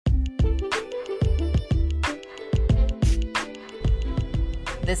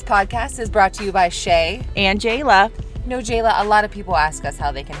This podcast is brought to you by Shay and Jayla. No, Jayla, a lot of people ask us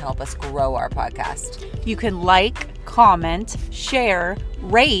how they can help us grow our podcast. You can like, comment, share,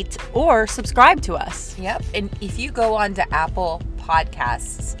 rate, or subscribe to us. Yep. And if you go on to Apple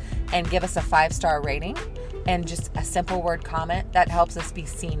Podcasts and give us a 5-star rating and just a simple word comment, that helps us be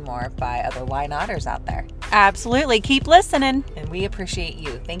seen more by other Why Notters out there. Absolutely. Keep listening. And we appreciate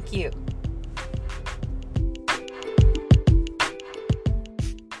you. Thank you.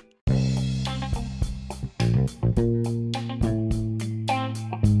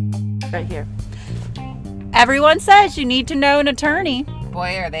 Right here. Everyone says you need to know an attorney.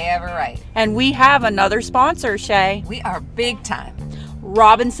 Boy, are they ever right. And we have another sponsor, Shay. We are big time.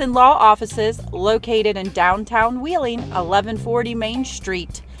 Robinson Law Offices, located in downtown Wheeling, 1140 Main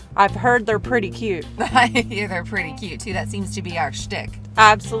Street. I've heard they're pretty cute. Yeah, they're pretty cute too. That seems to be our shtick.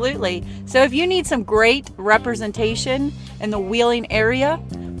 Absolutely. So if you need some great representation in the Wheeling area,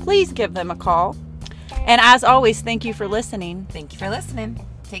 please give them a call. And as always, thank you for listening. Thank you for listening.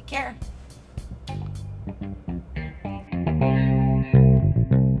 Take care.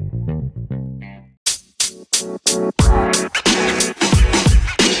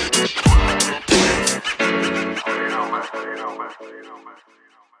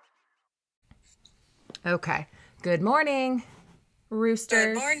 Okay. Good morning,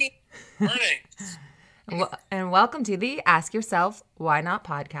 roosters. Good morning. Morning. And welcome to the Ask Yourself Why Not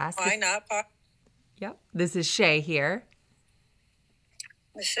podcast. Why not? Yep. This is Shay here.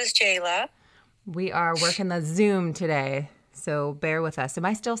 This is Jayla. We are working the Zoom today, so bear with us. Am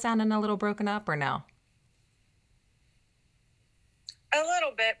I still sounding a little broken up or no? A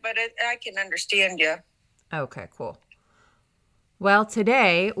little bit, but I can understand you. Okay, cool. Well,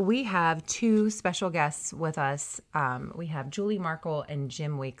 today we have two special guests with us. We have Julie Markle and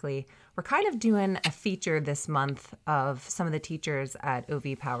Jim Wakely. We're kind of doing a feature this month of some of the teachers at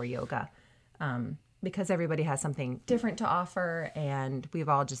OV Power Yoga because everybody has something different to offer, and we've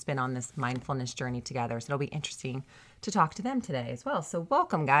all just been on this mindfulness journey together. So it'll be interesting to talk to them today as well. So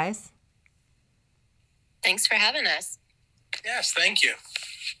welcome, guys. Thanks for having us. Yes, thank you.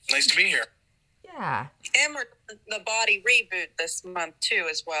 Nice to be here. Yeah. And we're the body reboot this month too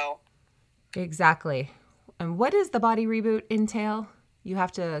as well. Exactly. And what does the body reboot entail? You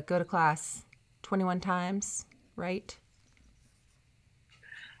have to go to class 21 times, right?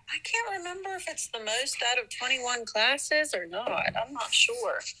 I can't remember if it's the most out of 21 classes or not. I'm not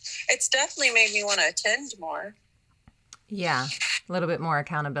sure. It's definitely made me want to attend more. Yeah, a little bit more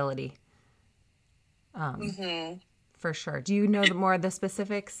accountability. For sure. Do you know more of the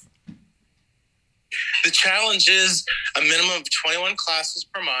specifics? The challenge is a minimum of 21 classes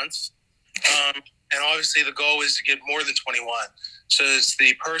per month. And obviously the goal is to get more than 21. So it's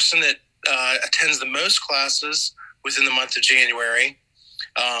the person that attends the most classes within the month of January.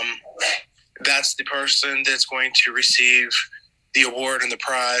 That's the person that's going to receive the award and the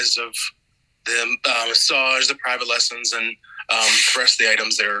prize of the massage, the private lessons, and the rest of the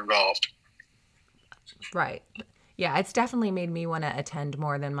items that are involved. Right. Yeah, it's definitely made me want to attend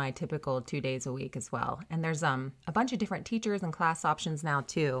more than my typical 2 days a week as well. And there's a bunch of different teachers and class options now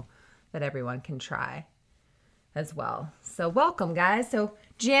too that everyone can try as well. So welcome, guys. So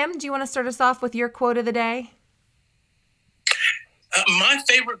Jim, do you want to start us off with your quote of the day? My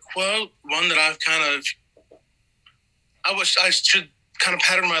favorite quote, one that I wish I should kind of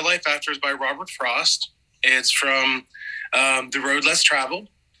pattern my life after, is by Robert Frost. It's from The Road Less Traveled.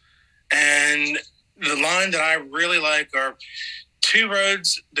 And the line that I really like are, two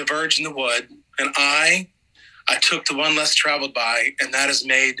roads diverge in the wood, and I took the one less traveled by, and that has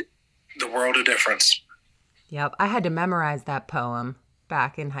made the world a difference. Yep. I had to memorize that poem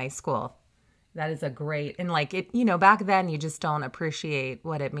back in high school. That is a great, and like it, back then you just don't appreciate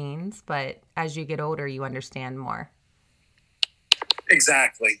what it means, but as you get older, you understand more.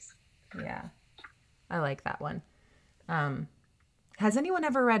 Exactly. Yeah. I like that one. Has anyone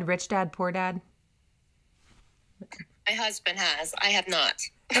ever read Rich Dad, Poor Dad? My husband has. I have not.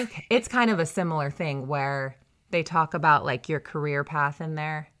 Okay. It's kind of a similar thing where they talk about like your career path in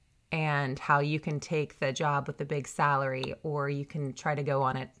there and how you can take the job with the big salary, or you can try to go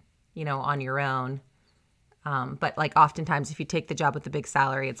on it, on your own. But like oftentimes if you take the job with the big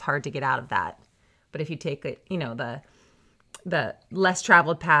salary, it's hard to get out of that. But if you take it, the less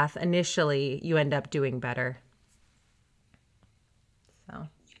traveled path initially, you end up doing better. So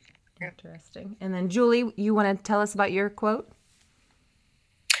interesting. And then Julie, you want to tell us about your quote?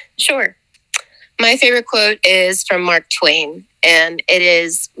 Sure. My favorite quote is from Mark Twain, and it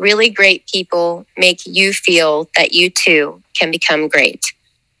is, "Really great people make you feel that you too can become great."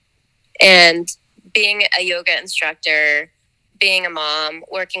 And being a yoga instructor, being a mom,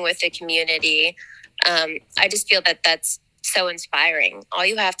 working with the community, I just feel that that's so inspiring. All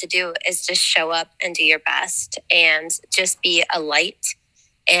you have to do is just show up and do your best and just be a light.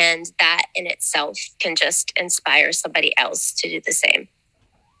 And that in itself can just inspire somebody else to do the same.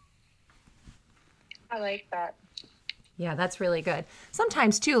 I like that. Yeah, that's really good.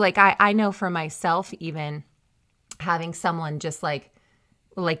 Sometimes too, like I know for myself, even having someone just like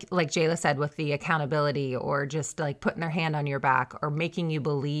Jayla said, with the accountability, or just like putting their hand on your back, or making you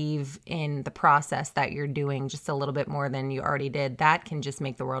believe in the process that you're doing just a little bit more than you already did, that can just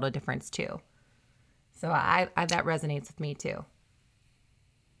make the world a difference too. So I that resonates with me too.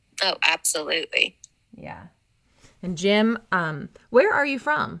 Oh, absolutely. Yeah. And Jim, where are you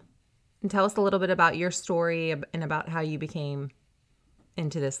from? And tell us a little bit about your story and about how you became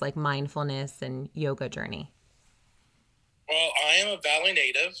into this like mindfulness and yoga journey. Well, I am a Valley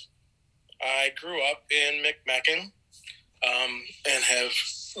native. I grew up in McMecken and have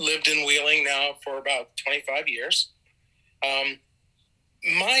lived in Wheeling now for about 25 years.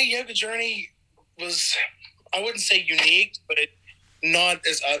 My yoga journey was, I wouldn't say unique, but not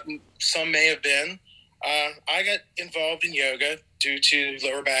as some may have been. I got involved in yoga due to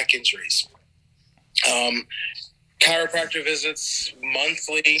lower back injuries. Chiropractor visits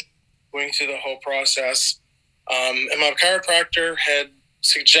monthly, going through the whole process. And my chiropractor had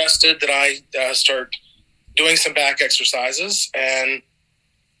suggested that I start doing some back exercises. And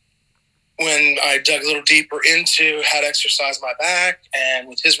when I dug a little deeper into how to exercise my back, and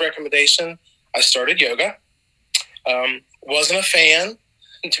with his recommendation, I started yoga. Wasn't a fan,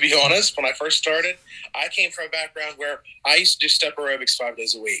 to be honest, when I first started. I came from a background where I used to do step aerobics 5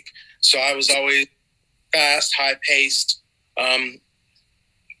 days a week. So I was always fast, high-paced.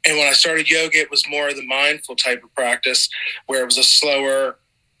 And when I started yoga, it was more of the mindful type of practice, where it was a slower,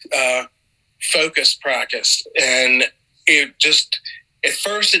 focused practice. And it just, at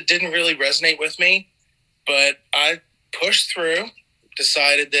first, it didn't really resonate with me, but I pushed through,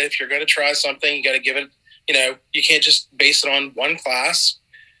 decided that if you're going to try something, you got to give it, you can't just base it on one class.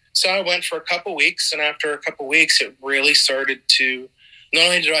 So I went for a couple weeks, and after a couple weeks, it really started to, not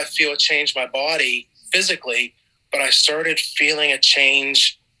only did I feel a change in my body physically, but I started feeling a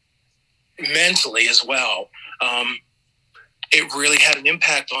change mentally as well. It really had an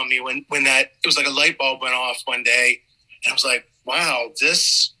impact on me when that, it was like a light bulb went off one day, and I was like, wow,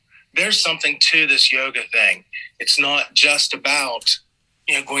 there's something to this yoga thing. It's not just about,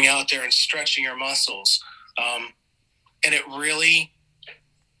 going out there and stretching your muscles. And it really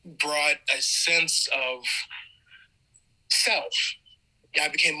brought a sense of self. I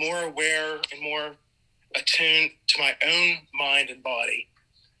became more aware and more attuned to my own mind and body.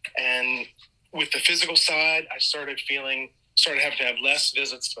 And with the physical side, I started having to have less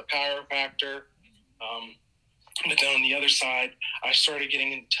visits to a chiropractor. But then on the other side, I started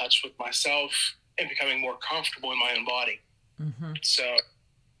getting in touch with myself and becoming more comfortable in my own body. Mm-hmm. So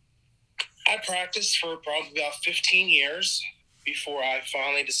I practiced for probably about 15 years before I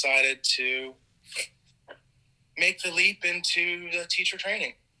finally decided to make the leap into the teacher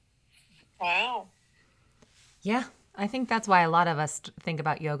training. Wow. Yeah. I think that's why a lot of us think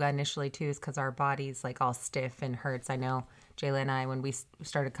about yoga initially too, is because our body's like all stiff and hurts. I know Jayla and I, when we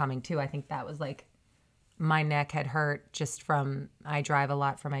started coming too, I think that was like my neck had hurt just from, I drive a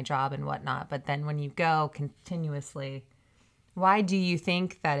lot for my job and whatnot. But then when you go continuously, why do you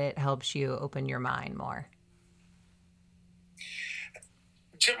think that it helps you open your mind more?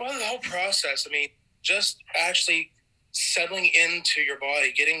 Well, the whole process, just actually settling into your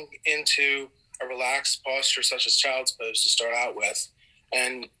body, getting into a relaxed posture such as child's pose to start out with,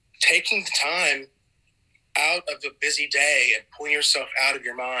 and taking the time out of a busy day and pulling yourself out of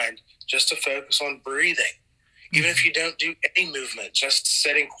your mind just to focus on breathing. Even if you don't do any movement, just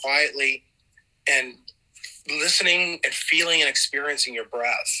sitting quietly and listening and feeling and experiencing your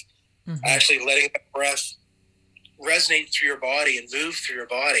breath. Mm-hmm. Actually letting that breath resonate through your body and move through your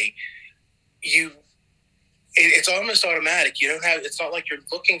body. It's almost automatic. It's not like you're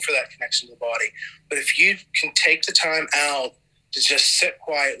looking for that connection to the body. But if you can take the time out to just sit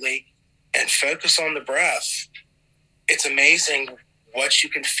quietly and focus on the breath, it's amazing what you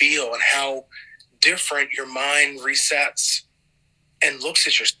can feel and how different your mind resets and looks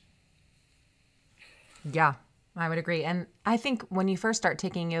at yourself. Yeah, I would agree. And I think when you first start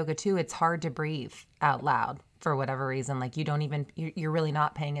taking yoga too, it's hard to breathe out loud for whatever reason. Like you're really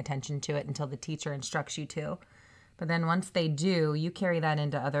not paying attention to it until the teacher instructs you to. But then once they do, you carry that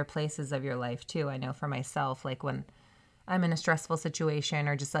into other places of your life too. I know for myself, like when I'm in a stressful situation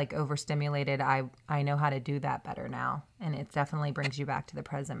or just like overstimulated, I know how to do that better now. And it definitely brings you back to the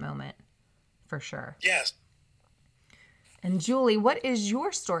present moment for sure. Yes. And Julie, what is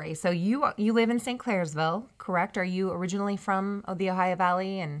your story? So you live in St. Clairsville, correct? Are you originally from the Ohio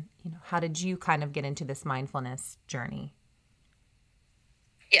Valley? And how did you kind of get into this mindfulness journey?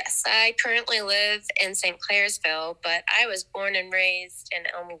 Yes, I currently live in St. Clairsville, but I was born and raised in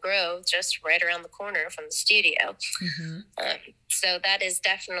Elm Grove, just right around the corner from the studio. So that is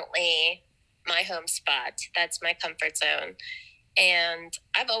definitely my home spot. That's my comfort zone. And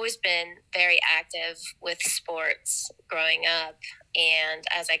I've always been very active with sports growing up. And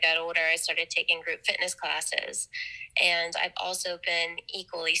as I got older, I started taking group fitness classes. And I've also been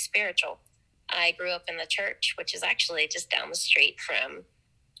equally spiritual. I grew up in the church, which is actually just down the street from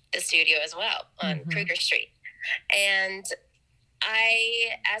the studio as well, on Kruger Street. And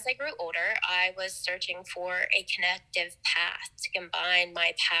as I grew older, I was searching for a connective path to combine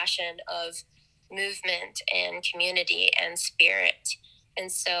my passion of movement and community and spirit. And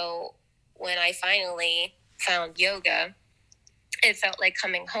so when I finally found yoga, it felt like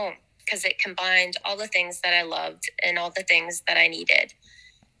coming home, because it combined all the things that I loved and all the things that I needed.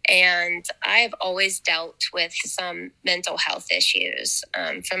 And I've always dealt with some mental health issues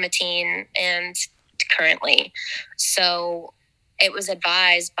from a teen and currently. So it was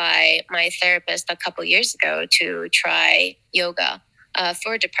advised by my therapist a couple years ago to try yoga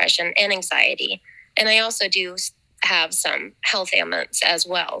for depression and anxiety. And I also do have some health ailments as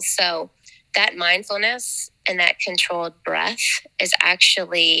well. So that mindfulness and that controlled breath is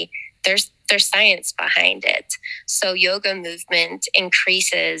actually, there's science behind it. So yoga movement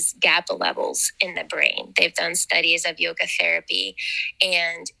increases GABA levels in the brain. They've done studies of yoga therapy,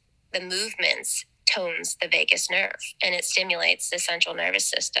 and the movements tones the vagus nerve and it stimulates the central nervous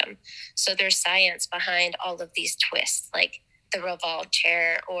system. So there's science behind all of these twists, like the revolve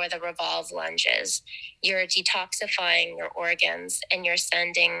chair or the revolve lunges. You're detoxifying your organs and you're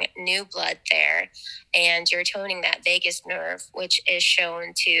sending new blood there, and you're toning that vagus nerve, which is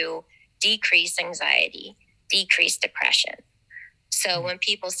shown to decrease anxiety, decrease depression. So when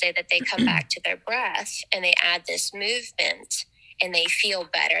people say that they come back to their breath and they add this movement and they feel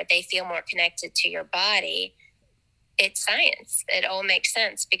better, they feel more connected to your body, it's science. It all makes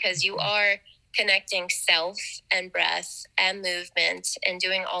sense, because you are connecting self and breath and movement and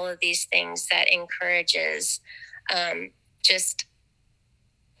doing all of these things that encourages just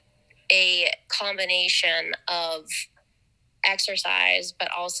a combination of exercise, but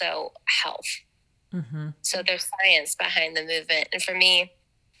also health. So there's science behind the movement. And for me,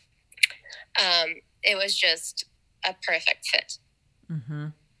 it was just a perfect fit.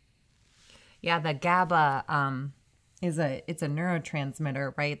 Yeah, the GABA it's a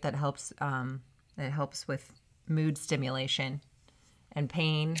neurotransmitter, right? That helps with mood stimulation and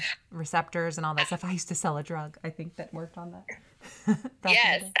pain receptors and all that stuff. I used to sell a drug, I think, that worked on that.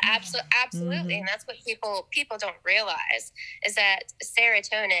 Yes, absolutely. And that's what people don't realize, is that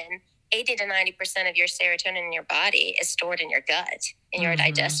serotonin, 80 to 90% of your serotonin in your body is stored in your gut, in your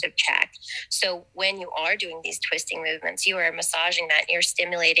digestive tract. So when you are doing these twisting movements, you are massaging that, you're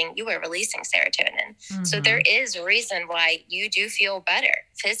stimulating, you are releasing serotonin. So there is a reason why you do feel better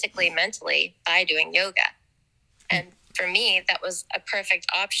physically, mentally by doing yoga. And for me, that was a perfect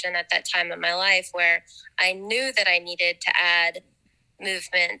option at that time in my life, where I knew that I needed to add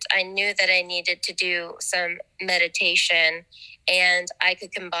movement. I knew that I needed to do some meditation, and I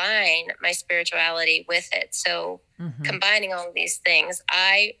could combine my spirituality with it. So combining all of these things,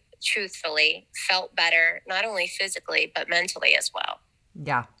 I truthfully felt better, not only physically, but mentally as well.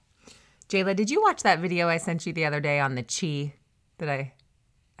 Yeah. Jayla, did you watch that video I sent you the other day on the chi? I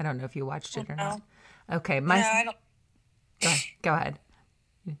don't know if you watched it or not. Okay. No, I don't. Go ahead.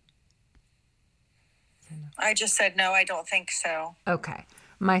 I just said, no, I don't think so. Okay.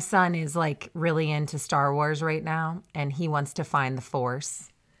 My son is like really into Star Wars right now, and he wants to find the Force.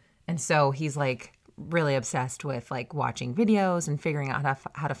 And so he's like really obsessed with like watching videos and figuring out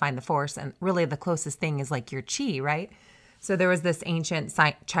how to find the Force. And really the closest thing is like your chi, right? So there was this ancient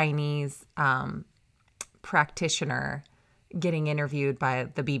Chinese practitioner getting interviewed by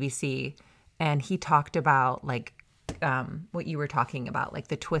the BBC, and he talked about like what you were talking about, like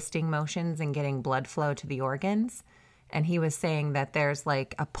the twisting motions and getting blood flow to the organs. And he was saying that there's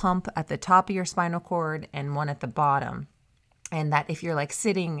like a pump at the top of your spinal cord and one at the bottom. And that if you're like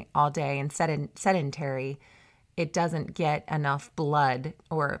sitting all day and sedentary, it doesn't get enough blood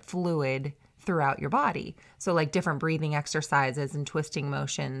or fluid throughout your body. So like different breathing exercises and twisting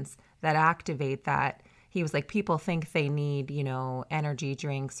motions that activate that. He was like, people think they need, energy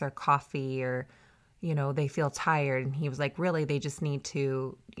drinks or coffee, or, they feel tired. And he was like, really, they just need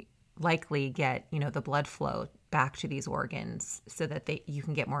to likely get, the blood flow back to these organs so that you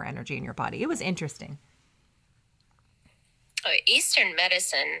can get more energy in your body. It was interesting. Eastern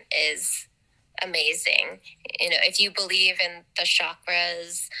medicine is amazing. If you believe in the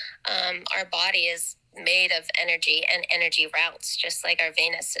chakras, our body is made of energy and energy routes, just like our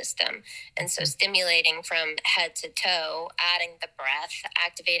venous system. And so stimulating from head to toe, adding the breath,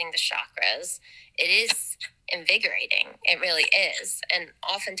 activating the chakras, it is invigorating. It really is. And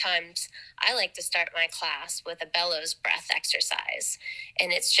oftentimes I like to start my class with a bellows breath exercise.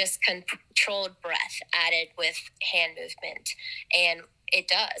 And it's just controlled breath added with hand movement. And it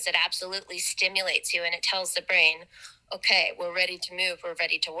does. It absolutely stimulates you, and it tells the brain, okay, we're ready to move, we're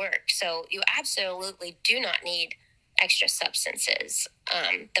ready to work. So you absolutely do not need extra substances.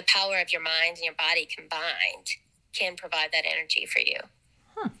 The power of your mind and your body combined can provide that energy for you.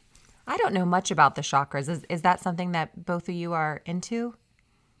 I don't know much about the chakras. Is that something that both of you are into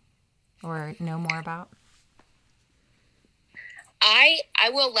or know more about? I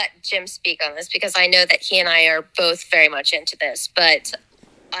will let Jim speak on this because I know that he and I are both very much into this, but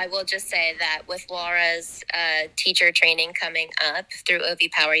I will just say that with Laura's teacher training coming up through OV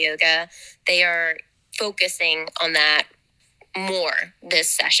Power Yoga, they are focusing on that more this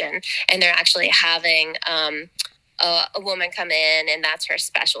session. And they're actually having a woman come in, and that's her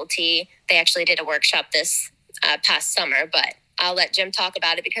specialty. They actually did a workshop this past summer, but I'll let Jim talk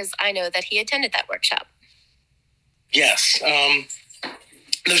about it because I know that he attended that workshop. Yes.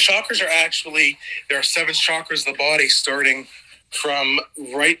 The chakras are actually, there are 7 chakras of the body starting from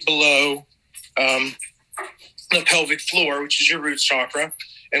right below the pelvic floor, which is your root chakra,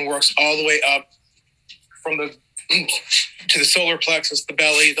 and works all the way up from the to the solar plexus, the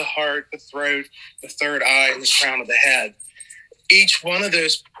belly, the heart, the throat, the third eye, and the crown of the head. Each one of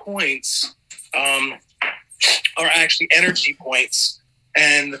those points are actually energy points.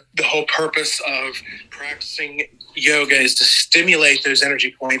 And the whole purpose of practicing yoga is to stimulate those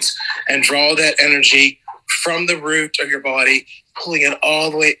energy points and draw that energy from the root of your body, pulling it all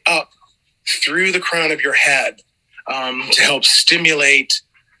the way up through the crown of your head to help stimulate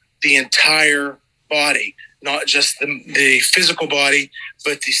the entire body, not just the physical body,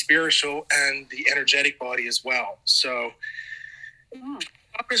 but the spiritual and the energetic body as well. So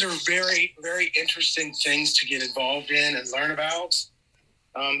chakras are very, very interesting things to get involved in and learn about.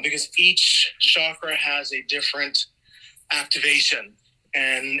 Because each chakra has a different activation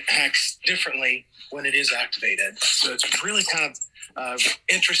and acts differently when it is activated. So it's really kind of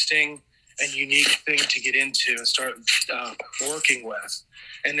interesting and unique thing to get into and start working with.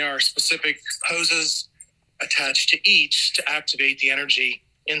 And there are specific poses attached to each to activate the energy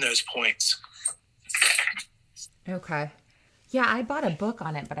in those points. Okay. Yeah, I bought a book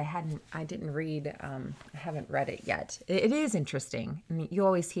on it, but I haven't read it yet. It is interesting. I mean, you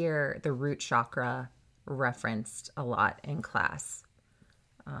always hear the root chakra referenced a lot in class.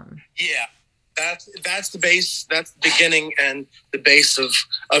 Yeah, that's the base. That's the beginning and the base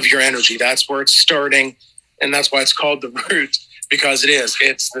of your energy. That's where it's starting, and that's why it's called the root, because it is.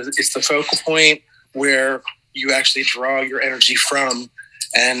 It's the focal point where you actually draw your energy from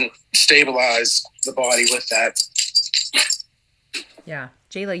and stabilize the body with that. Yeah.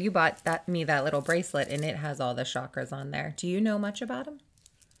 Jayla, you bought me that little bracelet, and it has all the chakras on there. Do you know much about them?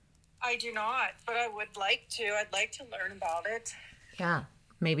 I do not, but I would like to. I'd like to learn about it. Yeah.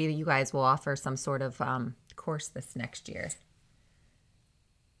 Maybe you guys will offer some sort of course this next year.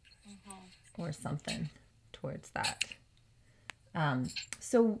 Or something towards that.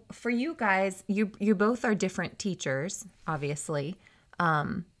 So for you guys, you both are different teachers, obviously.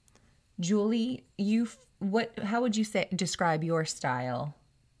 Julie, how would you describe your style,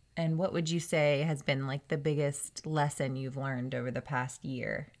 and what would you say has been like the biggest lesson you've learned over the past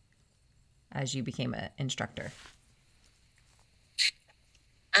year as you became an instructor?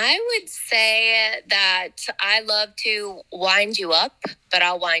 I would say that I love to wind you up, but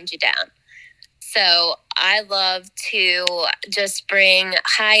I'll wind you down. So I love to just bring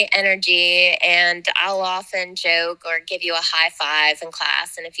high energy, and I'll often joke or give you a high five in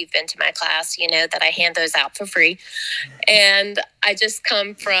class. And if you've been to my class, you know that I hand those out for free. And I just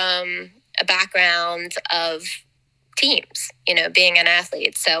come from a background of teams, being an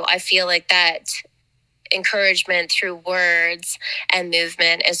athlete. So I feel like that encouragement through words and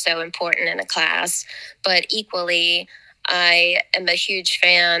movement is so important in a class. But equally, I am a huge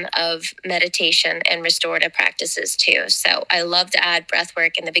fan of meditation and restorative practices too. So I love to add breath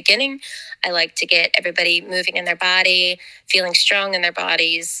work in the beginning. I like to get everybody moving in their body, feeling strong in their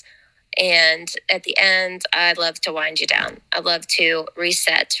bodies. And at the end, I love to wind you down. I love to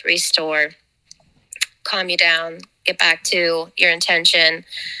reset, restore, calm you down, get back to your intention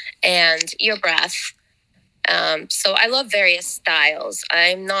and your breath. So I love various styles.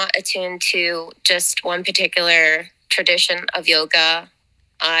 I'm not attuned to just one particular tradition of yoga.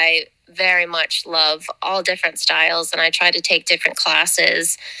 I very much love all different styles, and I try to take different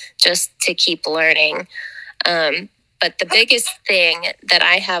classes just to keep learning. But the biggest thing that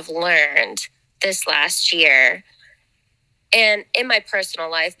I have learned this last year, and in my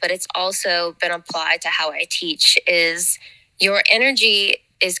personal life, but it's also been applied to how I teach, is your energy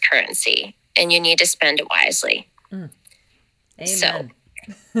is currency and you need to spend it wisely. Amen. So,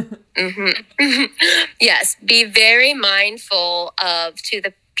 yes, be very mindful of to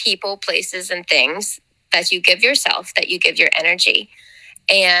the people, places, and things that you give yourself, that you give your energy,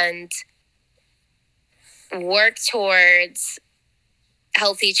 and work towards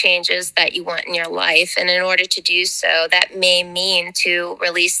healthy changes that you want in your life. And in order to do so, that may mean to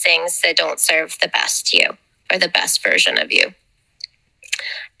release things that don't serve the best you or the best version of you.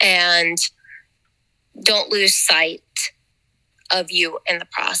 And don't lose sight of you in the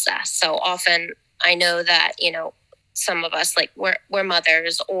process. So often I know that, some of us, like we're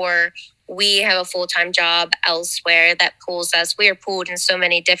mothers, or we have a full-time job elsewhere that pulls us. We are pulled in so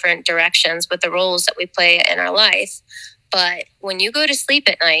many different directions with the roles that we play in our life. But when you go to sleep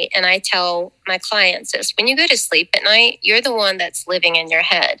at night, and I tell my clients this, when you go to sleep at night, you're the one that's living in your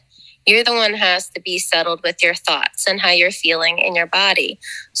head. You're the one who has to be settled with your thoughts and how you're feeling in your body.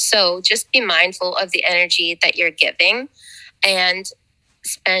 So just be mindful of the energy that you're giving and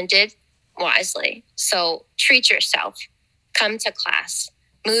spend it wisely. So treat yourself, come to class,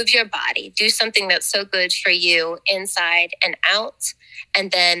 move your body, do something that's so good for you inside and out. And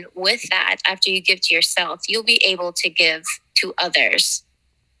then with that, after you give to yourself, you'll be able to give to others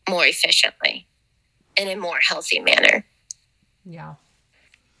more efficiently in a more healthy manner. Yeah.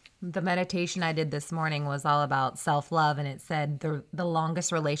 The meditation I did this morning was all about self-love, and it said the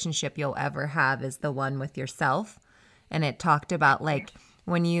longest relationship you'll ever have is the one with yourself. And it talked about like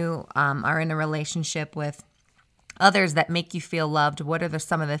when you are in a relationship with others that make you feel loved, what are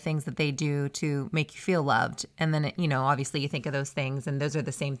some of the things that they do to make you feel loved? And then, obviously you think of those things, and those are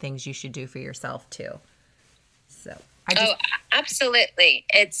the same things you should do for yourself too. So absolutely.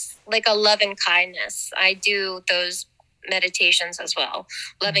 It's like a love and kindness. I do those meditations as well.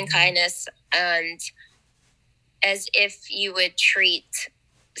 Love and kindness, and as if you would treat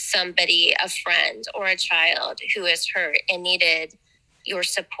somebody, a friend or a child who is hurt and needed your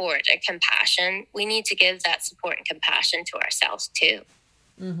support and compassion, we need to give that support and compassion to ourselves too.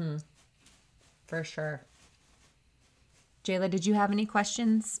 Mm-hmm. For sure. Jayla, did you have any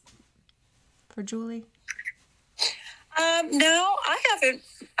questions for Julie? No, I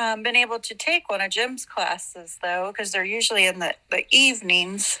haven't been able to take one of Jim's classes though, because they're usually in the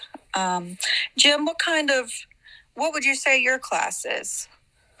evenings. Jim, what would you say your class is?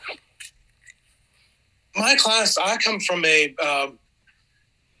 My class, I come from a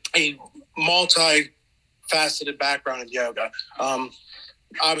multi-faceted background in yoga.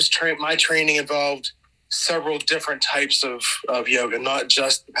 My training involved several different types of yoga, not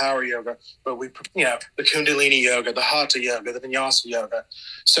just the power yoga, but the Kundalini yoga, the Hatha yoga, the Vinyasa yoga.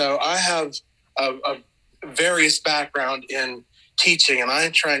 So I have a various background in teaching, and I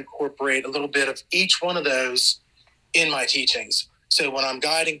try and incorporate a little bit of each one of those in my teachings. So when I'm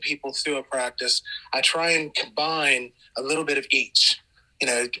guiding people through a practice, I try and combine a little bit of each.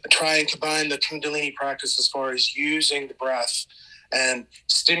 Try and combine the Kundalini practice as far as using the breath and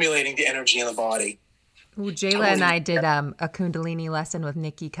stimulating the energy in the body. Well, Jayla and I did a Kundalini lesson with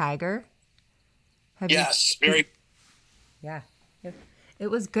Nikki Kiger. Yes, very. Yeah, it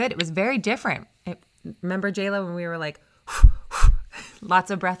was good. It was very different. Remember, Jayla, when we were like,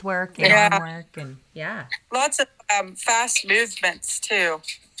 lots of breath work and arm work, and lots of fast movements too.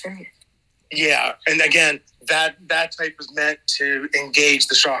 Yeah, and again, that type is meant to engage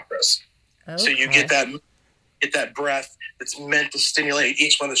the chakras. Okay. So you get that breath that's meant to stimulate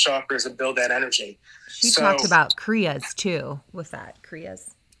each one of the chakras and build that energy. She talked about Kriyas too with that.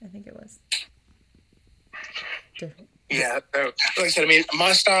 Kriyas, I think it was. Yeah, so, like I said,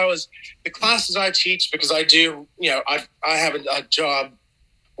 my style is the classes I teach, because I do, I have a job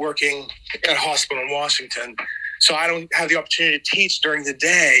working at a hospital in Washington, so I don't have the opportunity to teach during the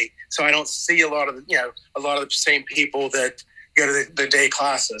day. So I don't see a lot of the same people that go to the day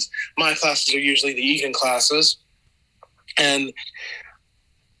classes. My classes are usually the evening classes, and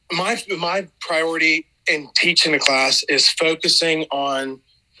my priority in teaching the class is focusing on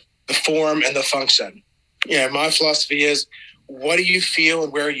the form and the function. My philosophy is, what do you feel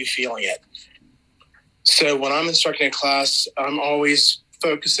and where are you feeling it? So when I'm instructing a class, I'm always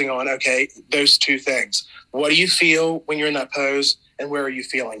focusing on, okay, those two things. What do you feel when you're in that pose, and where are you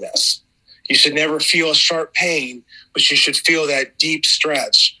feeling this? You should never feel a sharp pain, but you should feel that deep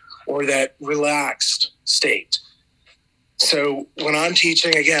stretch or that relaxed state. So when I'm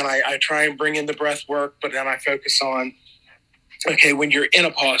teaching, again, I try and bring in the breath work, but then I focus on, okay, when you're in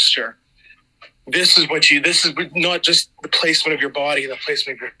a posture, this is not just the placement of your body and the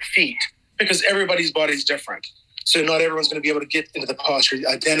placement of your feet, because everybody's body is different. So not everyone's going to be able to get into the posture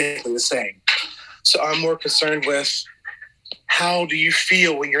identically the same. So I'm more concerned with, how do you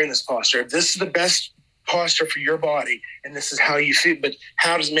feel when you're in this posture? If this is the best posture for your body and this is how you feel, but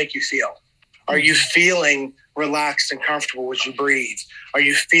how does it make you feel? Are you feeling relaxed and comfortable as you breathe? Are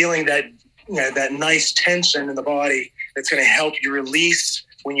you feeling that, that nice tension in the body that's going to help you release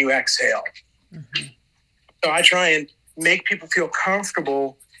when you exhale? Mm-hmm. So I try and make people feel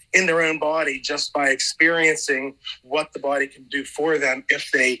comfortable in their own body just by experiencing what the body can do for them if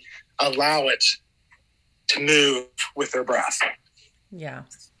they allow it to move with their breath. Yeah.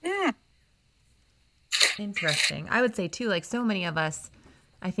 Interesting. I would say too, like so many of us,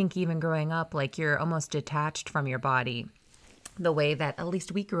 I think even growing up, like you're almost detached from your body. The way that at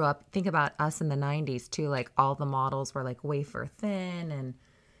least we grew up, think about us in the 90s too, like all the models were like wafer thin and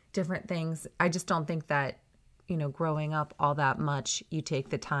different things. I just don't think that, growing up all that much, you take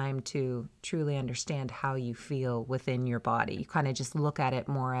the time to truly understand how you feel within your body. You kind of just look at it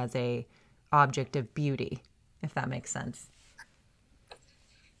more as a object of beauty, if that makes sense.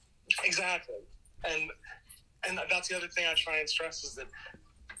 Exactly. And that's the other thing I try and stress is that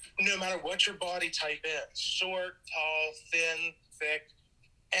no matter what your body type is, short, tall, thin, thick,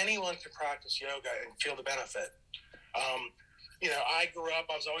 anyone can practice yoga and feel the benefit. I grew up,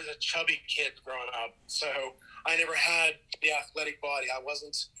 I was always a chubby kid growing up, so I never had the athletic body. I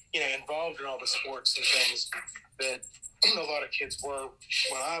wasn't, involved in all the sports and things that a lot of kids were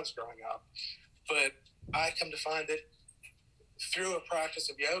when I was growing up. But I come to find that through a practice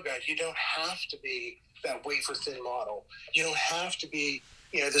of yoga, you don't have to be that wafer thin model. You don't have to be,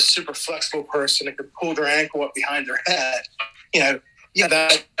 this super flexible person that can pull their ankle up behind their head.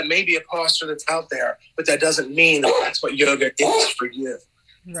 That may be a posture that's out there, but that doesn't mean that that's what yoga is for you.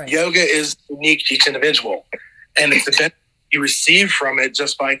 Right. Yoga is unique to each individual, and it's the benefit you receive from it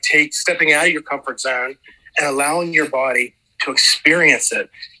just by stepping out of your comfort zone and allowing your body to experience it.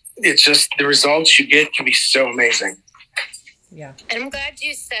 It's just the results you get can be so amazing. Yeah. And I'm glad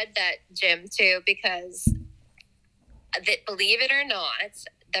you said that, Jim, too, because believe it or not,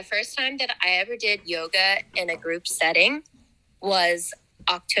 the first time that I ever did yoga in a group setting was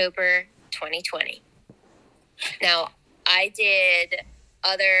October 2020. Now, I did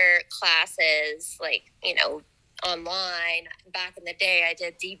other classes like, online. Back in the day, I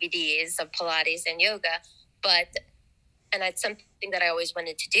did DVDs of Pilates and yoga, and that's something that I always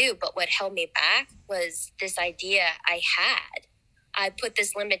wanted to do. But what held me back was this idea I had. I put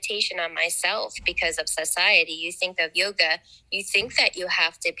this limitation on myself because of society. You think of yoga, you think that you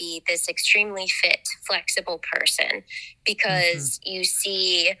have to be this extremely fit, flexible person because you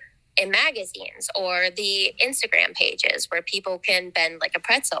see in magazines or the Instagram pages where people can bend like a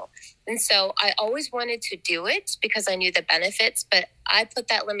pretzel. And so I always wanted to do it because I knew the benefits, but I put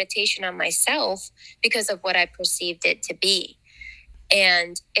that limitation on myself because of what I perceived it to be.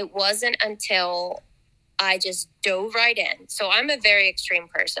 And it wasn't until I just dove right in. So I'm a very extreme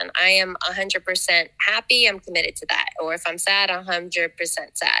person. I am 100% happy. I'm committed to that. Or if I'm sad, 100%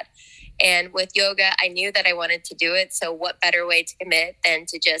 sad. And with yoga, I knew that I wanted to do it. So what better way to commit than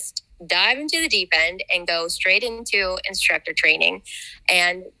to just dive into the deep end and go straight into instructor training.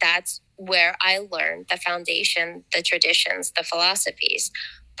 And that's where I learned the foundation, the traditions, the philosophies.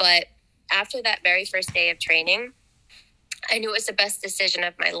 But after that very first day of training, I knew it was the best decision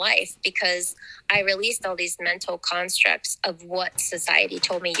of my life because I released all these mental constructs of what society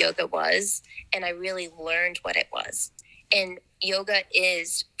told me yoga was, and I really learned what it was. And yoga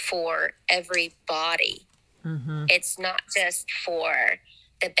is for everybody. Mm-hmm. It's not just for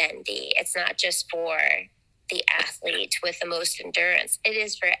the bendy. It's not just for the athlete with the most endurance. It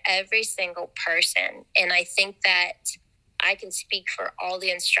is for every single person. And I think that I can speak for all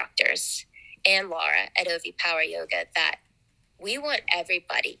the instructors and Laura at OV Power Yoga that we want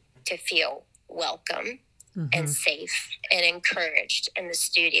everybody to feel welcome and safe and encouraged in the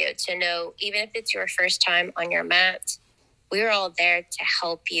studio, to know even if it's your first time on your mat, we're all there to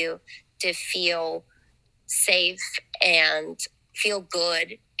help you to feel safe and feel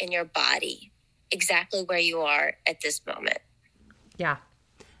good in your body exactly where you are at this moment. Yeah.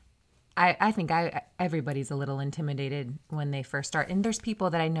 I think everybody's a little intimidated when they first start. And there's people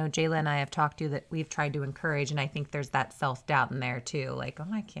that I know, Jayla and I have talked to, that we've tried to encourage. And I think there's that self-doubt in there too. Like, oh,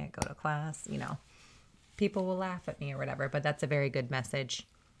 I can't go to class. People will laugh at me or whatever. But that's a very good message.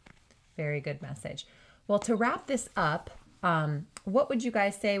 Very good message. Well, to wrap this up, what would you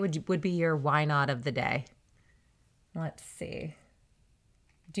guys say would be your why not of the day? Let's see.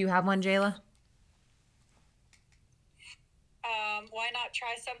 Do you have one, Jayla? Why not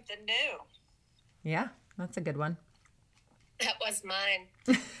try something new? Yeah, that's a good one. That was mine.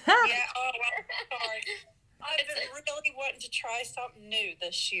 Yeah. Oh, well, sorry. I've been really wanting to try something new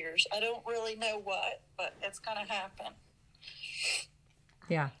this year. I don't really know what, but it's gonna happen.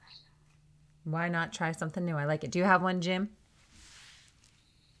 Yeah. Why not try something new? I like it. Do you have one, Jim?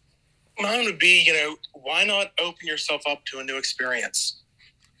 Mine would be, why not open yourself up to a new experience?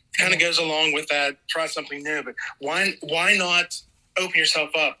 Kind of goes along with that, try something new, but why not open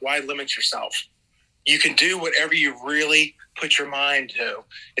yourself up? Why limit yourself? You can do whatever you really put your mind to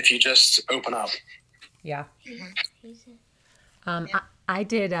if you just open up. Yeah. I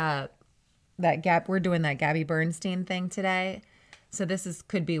did we're doing that Gabby Bernstein thing today. So this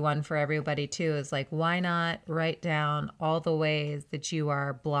could be one for everybody too, is like, why not write down all the ways that you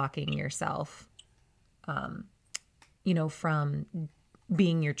are blocking yourself, from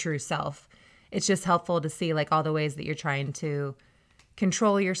being your true self. It's just helpful to see like all the ways that you're trying to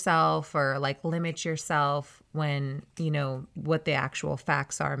control yourself or like limit yourself when, what the actual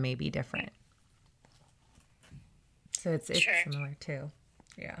facts are may be different. So it's Sure. similar too.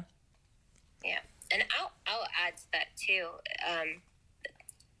 Yeah. Yeah, and I'll add to that too.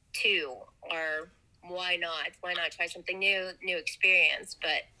 Or why not try something new experience?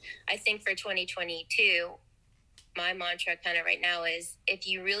 But I think for 2022, my mantra kind of right now is, if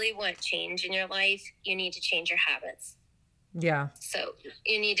you really want change in your life, you need to change your habits. Yeah. So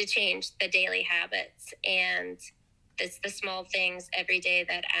you need to change the daily habits, and it's the small things every day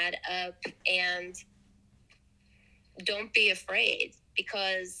that add up. And don't be afraid,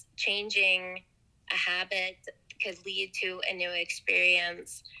 because changing a habit could lead to a new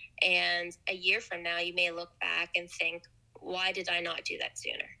experience. And a year from now, you may look back and think, why did I not do that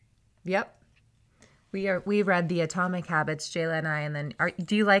sooner? Yep. We read the Atomic Habits, Jayla and I, and then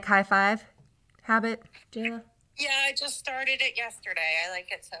do you like High Five Habit, Jayla? Yeah, I just started it yesterday. I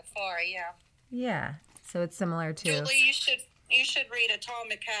like it so far. Yeah. Yeah. So it's similar to. Julie, you should read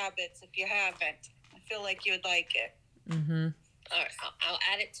Atomic Habits if you haven't. I feel like you would like it. Mm-hmm. All right, I'll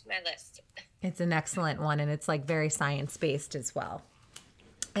add it to my list. It's an excellent one, and it's like very science-based as well.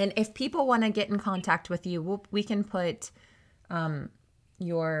 And if people want to get in contact with you, we can put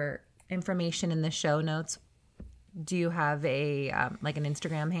your information in the show notes. Do you have a like an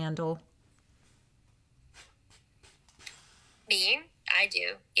Instagram handle? Me? I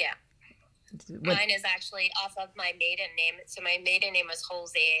do, yeah. Mine is actually off of my maiden name. So my maiden name is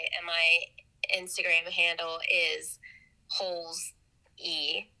Holsey, and my Instagram handle is Holes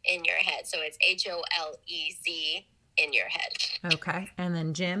E in your head. So it's HOLEZ in your head. Okay. And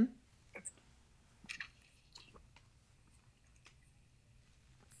then Jim?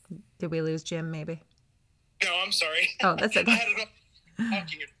 Did we lose Jim maybe? No, I'm sorry. Oh, that's okay. I had it up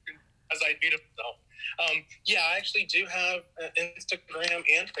talking as I muted myself. Yeah, I actually do have Instagram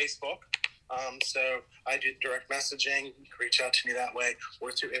and Facebook. So I do direct messaging. You can reach out to me that way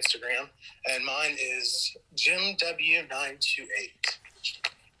or through Instagram. And mine is JimW928.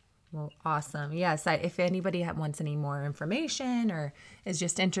 Well, awesome. Yes, if anybody wants any more information or is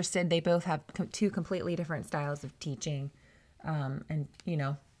just interested, they both have two completely different styles of teaching. And,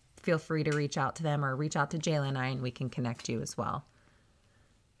 feel free to reach out to them or reach out to Jayla and I, and we can connect you as well.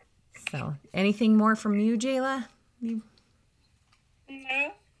 So anything more from you, Jayla? No.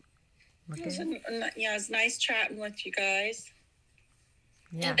 It's nice chatting with you guys.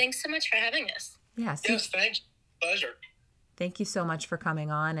 Yeah. And thanks so much for having us. Yeah. Yes, thanks. Pleasure. Thank you so much for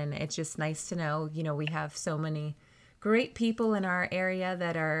coming on. And it's just nice to know, we have so many great people in our area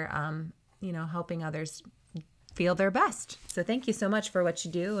that are, helping others feel their best. So thank you so much for what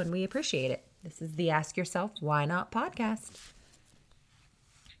you do, and we appreciate it. This is the Ask Yourself Why Not podcast.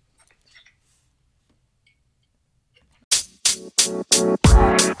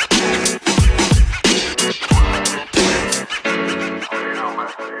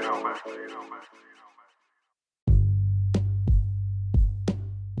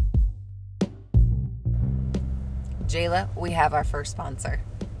 Jayla, we have our first sponsor.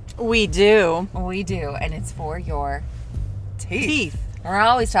 We do. We do, and it's for your Teeth. We're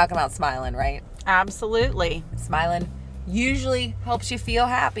always talking about smiling, right? Absolutely. Smiling usually helps you feel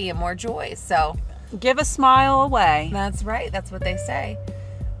happy and more joy. So Give a smile away. that's right. That's what they say.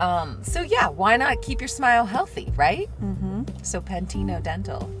 So yeah, why not keep your smile healthy, right? Mm-hmm. So Pentino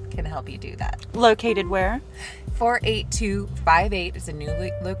Dental can help you do that. Located where? 48258 is a new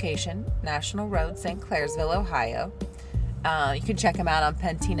location, National Road, St. Clairsville, Ohio. You can check them out on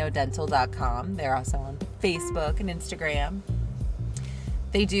pentinodental.com. They're also on Facebook and Instagram.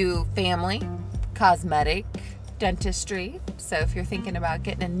 They do family, cosmetic, dentistry. So if you're thinking about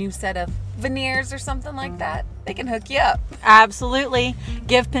getting a new set of veneers or something like that, they can hook you up. Absolutely.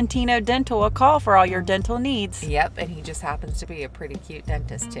 Give Pentino Dental a call for all your dental needs. Yep, and he just happens to be a pretty cute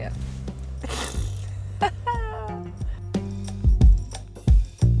dentist too.